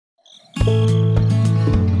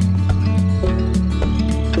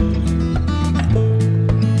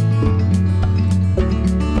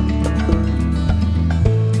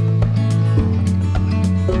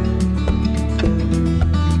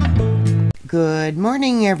Good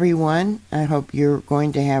morning, everyone. I hope you're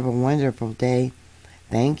going to have a wonderful day.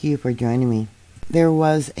 Thank you for joining me. There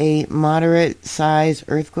was a moderate size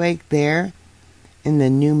earthquake there in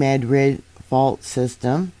the New Madrid fault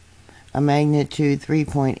system, a magnitude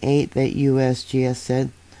 3.8 that USGS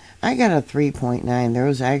said. I got a 3.9. There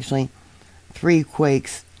was actually 3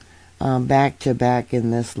 quakes back to back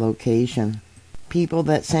in this location. People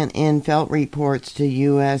that sent in felt reports to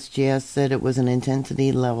USGS said it was an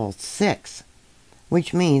intensity level 6,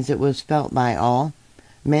 which means it was felt by all.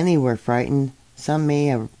 Many were frightened. Some may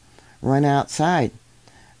have run outside.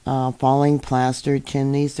 Falling plastered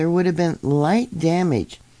chimneys. There would have been light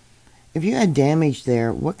damage. If you had damage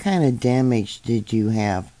there, what kind of damage did you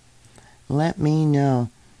have? Let me know.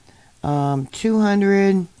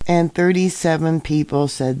 237 people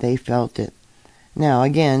said they felt it. Now,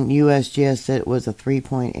 again, USGS said it was a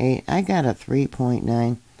 3.8. I got a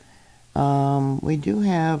 3.9. We do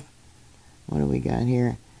have, what do we got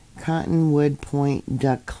here? Cottonwood Point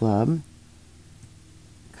Duck Club.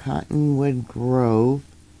 Cottonwood Grove.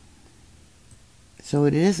 So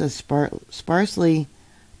it is a sparsely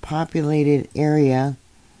populated area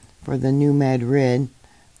for the New Madrid.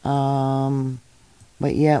 But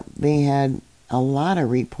yet they had a lot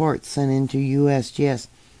of reports sent into USGS.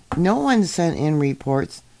 No one sent in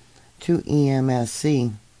reports to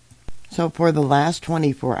EMSC. So for the last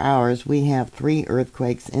 24 hours, we have 3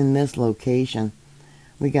 earthquakes in this location.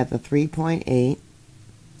 We got the 3.8,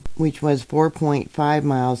 which was 4.5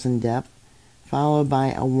 miles in depth, followed by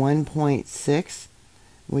a 1.6,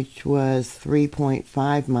 which was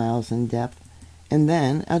 3.5 miles in depth, and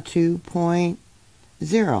then a 2.0,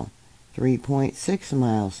 3.6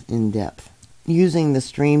 miles in depth. Using the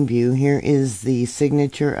stream view, here is the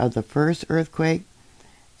signature of the first earthquake,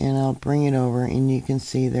 and I'll bring it over and you can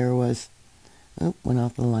see there was, went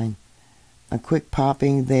off the line, a quick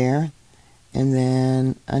popping there, and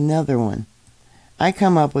then another one. I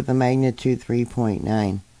come up with a magnitude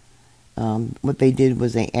 3.9. What they did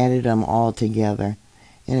was they added them all together,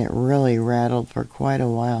 and it really rattled for quite a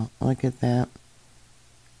while. Look at that.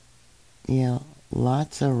 Yeah,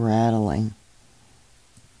 lots of rattling.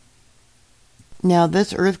 Now,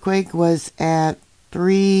 this earthquake was at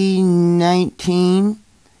 3:19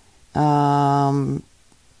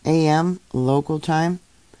 a.m. local time.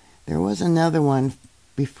 There was another one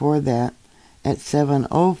before that at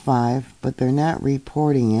 7:05, but they're not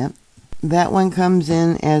reporting it. That one comes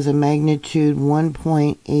in as a magnitude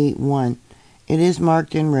 1.81. It is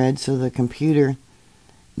marked in red, so the computer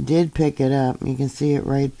did pick it up. You can see it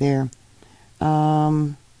right there.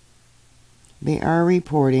 They are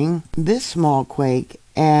reporting this small quake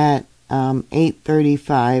at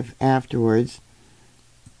 8:35 afterwards.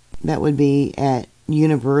 That would be at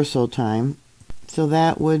universal time. So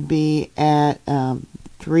that would be at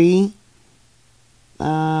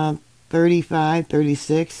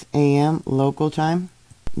 3:36 a.m. local time.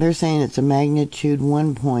 They're saying it's a magnitude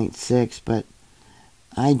 1.6, but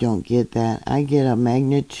I don't get that. I get a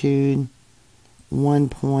magnitude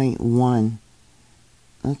 1.1.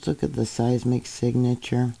 Let's look at the seismic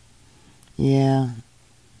signature. Yeah.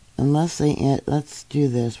 Unless they let's do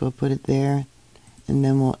this. We'll put it there, and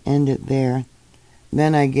then we'll end it there.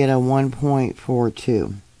 Then I get a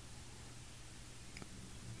 1.42.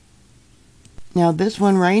 Now this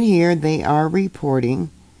one right here, they are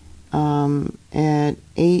reporting at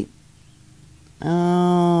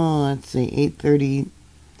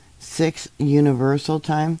 8:36 universal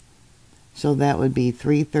time. So that would be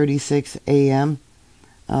 3:36 a.m.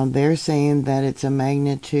 They're saying that it's a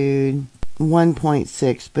magnitude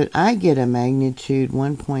 1.6, but I get a magnitude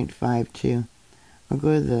 1.52. I'll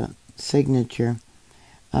go to the signature.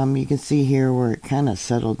 You can see here where it kind of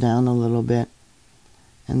settled down a little bit.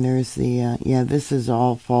 And there's the, yeah, this is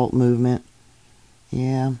all fault movement.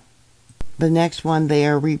 Yeah. The next one they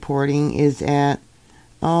are reporting is at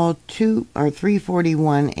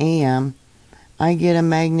 3:41 a.m. I get a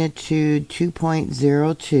magnitude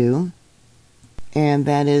 2.02. And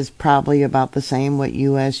that is probably about the same what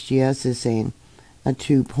USGS is saying, a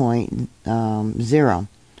 2.0.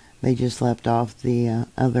 They just left off the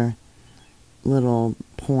other little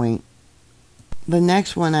point. The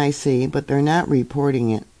next one I see, but they're not reporting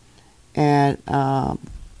it, at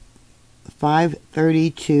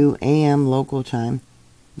 5:32 a.m. local time.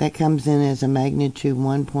 That comes in as a magnitude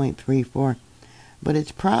 1.34. But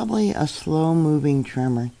it's probably a slow-moving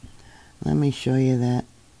tremor. Let me show you that.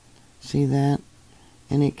 See that?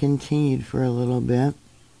 And it continued for a little bit.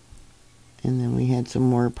 And then we had some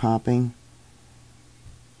more popping.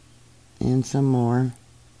 And some more.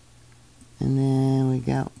 And then we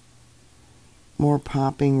got more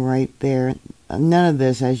popping right there. None of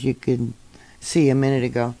this, as you could see a minute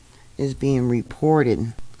ago is being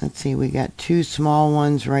reported. Let's see, we got two small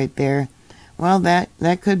ones right there. Well,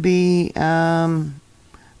 that could be a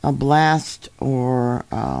blast or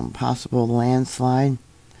possible landslide.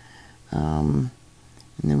 And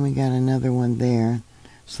then we got another one there.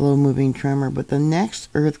 Slow moving tremor. But the next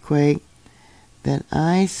earthquake that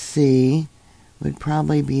I see would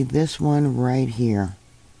probably be this one right here.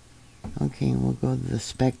 Okay, we'll go to the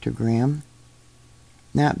spectrogram.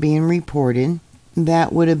 Not being reported.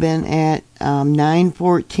 That would have been at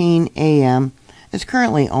 9:14 a.m. It's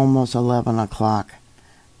currently almost 11 o'clock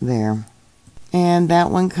there. And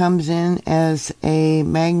that one comes in as a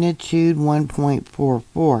magnitude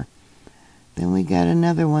 1.44. Then we got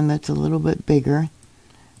another one that's a little bit bigger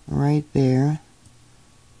right there.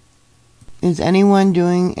 Is anyone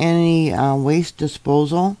doing any waste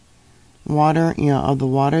disposal? Water, of the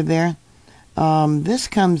water there? This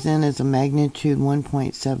comes in as a magnitude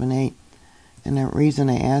 1.78. And the reason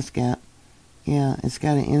I ask that, it's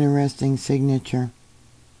got an interesting signature.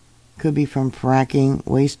 Could be from fracking,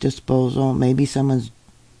 waste disposal. Maybe someone's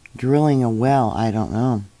drilling a well. I don't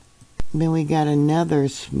know. Then we got another.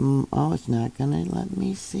 Oh, it's not going to let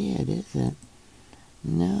me see it, is it?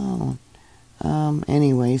 No.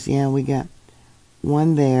 Anyways, we got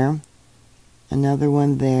one there, another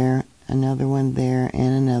one there, another one there,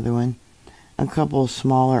 and another one. A couple of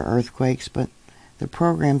smaller earthquakes, but the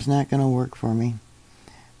program's not going to work for me.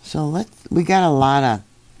 So we got a lot of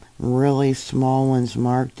really small ones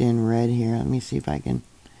marked in red here. Let me see if I can.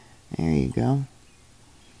 There you go.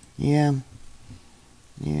 Yeah.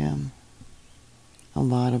 A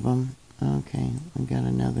lot of them. Okay, we got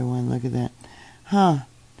another one. Look at that.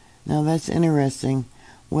 Now that's interesting.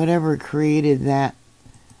 Whatever created that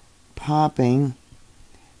popping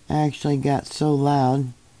actually got so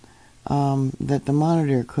loud that the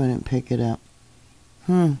monitor couldn't pick it up.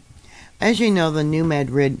 As you know, the new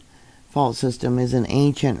Madrid fault system is an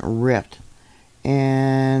ancient rift.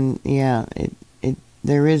 And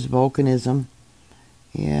there is volcanism.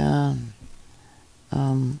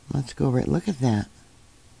 Let's go over it. Look at that.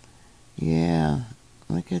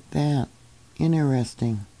 Look at that.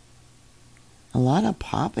 Interesting. A lot of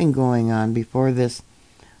popping going on before this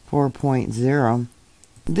 4.0.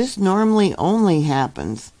 This normally only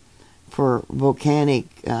happens for volcanic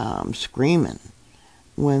screaming.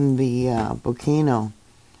 When the volcano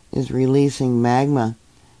is releasing magma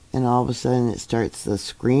and all of a sudden it starts the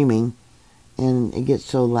screaming and it gets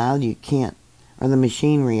so loud you can't, or the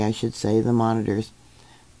machinery I should say, the monitors,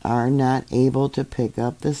 are not able to pick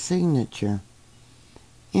up the signature.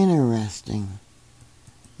 Interesting.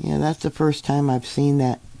 That's the first time I've seen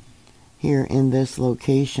that here in this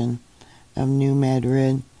location of New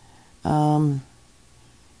Madrid. Let's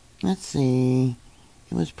see.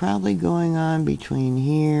 It was probably going on between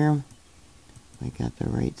here. We got the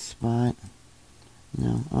right spot.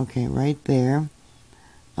 No, okay, right there.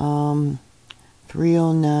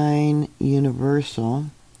 309 Universal.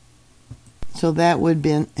 So that would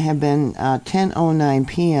have been 10:09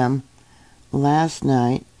 p.m. last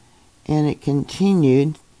night, and it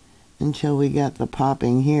continued until we got the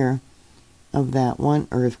popping here of that one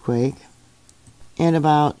earthquake. At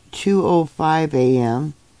about 2:05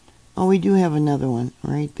 a.m. Oh, we do have another one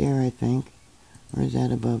right there, I think. Or is that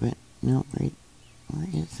above it? No, right. Where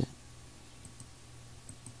is it?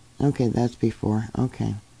 Okay, that's before.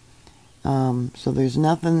 Okay. So there's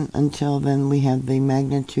nothing until then. We have the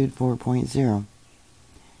magnitude 4.0.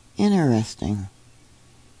 Interesting.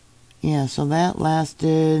 So that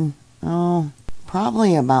lasted,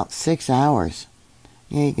 probably about 6 hours.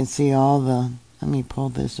 You can see all the, let me pull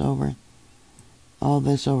this over. All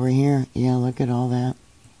this over here. Look at all that.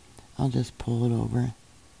 I'll just pull it over.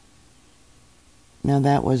 Now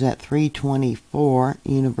that was at 3:24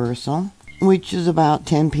 Universal, which is about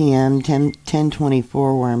 10 p.m.,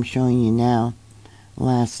 10:24 where I'm showing you now,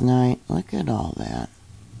 last night. Look at all that.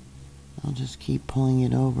 I'll just keep pulling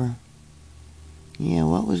it over.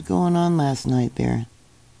 What was going on last night there?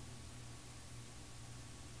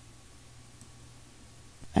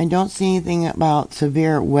 I don't see anything about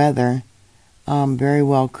severe weather. Very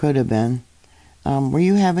well could have been. Were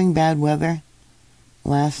you having bad weather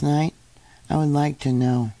last night? I would like to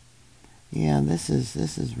know. This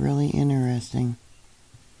is really interesting.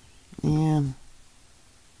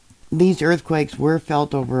 These earthquakes were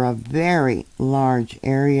felt over a very large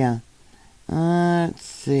area. Let's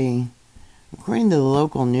see. According to the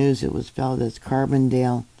local news, it was felt as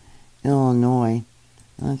Carbondale, Illinois.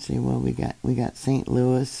 Let's see what we got. We got St.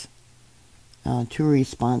 Louis. 2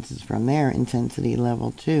 responses from there, intensity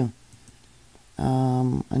level 2.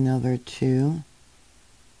 Another 2.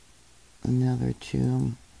 Another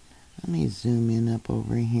 2. Let me zoom in up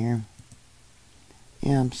over here.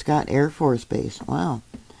 Yeah, Scott Air Force Base. Wow.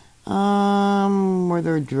 Were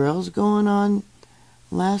there drills going on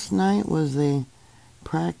last night? Was they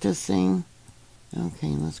practicing? Okay,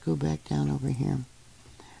 let's go back down over here.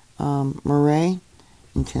 Murray,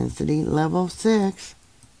 intensity level 6.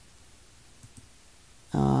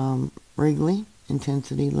 Wrigley,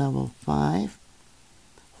 intensity level 5.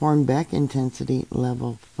 Hornbeck, intensity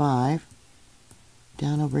level 5.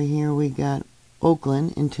 Down over here we got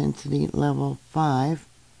Oakland, intensity level 5.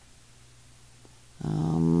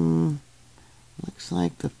 Looks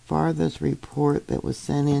like the farthest report that was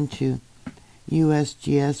sent into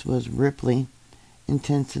USGS was Ripley,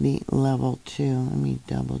 intensity level 2. Let me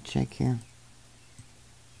double check here.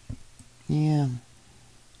 Yeah.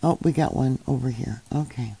 Oh, we got one over here.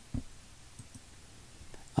 Okay.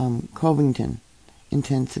 Covington,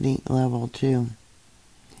 intensity level 2.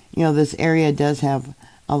 You know, this area does have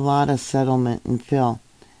a lot of settlement and fill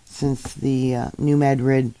since the New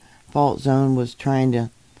Madrid fault zone was trying to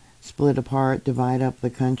split apart, divide up the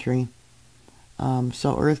country.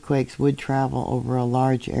 So earthquakes would travel over a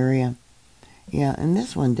large area. Yeah, and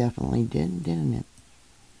this one definitely did, didn't it?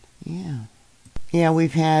 Yeah. Yeah,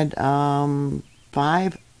 we've had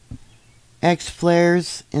 5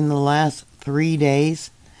 X-flares in the last 3 days.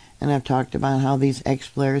 And I've talked about how these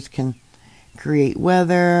X-flares can create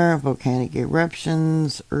weather, volcanic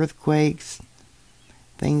eruptions, earthquakes,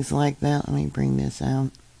 things like that. Let me bring this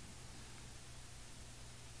out.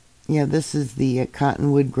 Yeah, this is the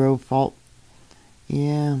Cottonwood Grove Fault.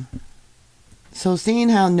 Yeah. So seeing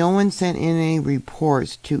how no one sent in any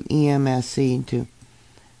reports to EMSC to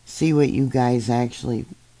see what you guys actually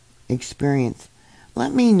experienced,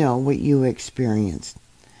 let me know what you experienced.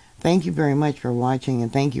 Thank you very much for watching,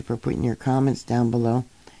 and thank you for putting your comments down below.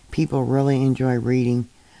 People really enjoy reading.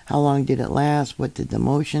 How long did it last? What did the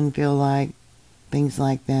motion feel like? Things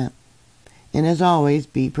like that. And as always,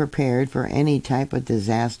 be prepared for any type of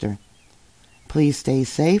disaster. Please stay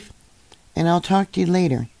safe, and I'll talk to you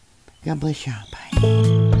later. God bless you. Bye.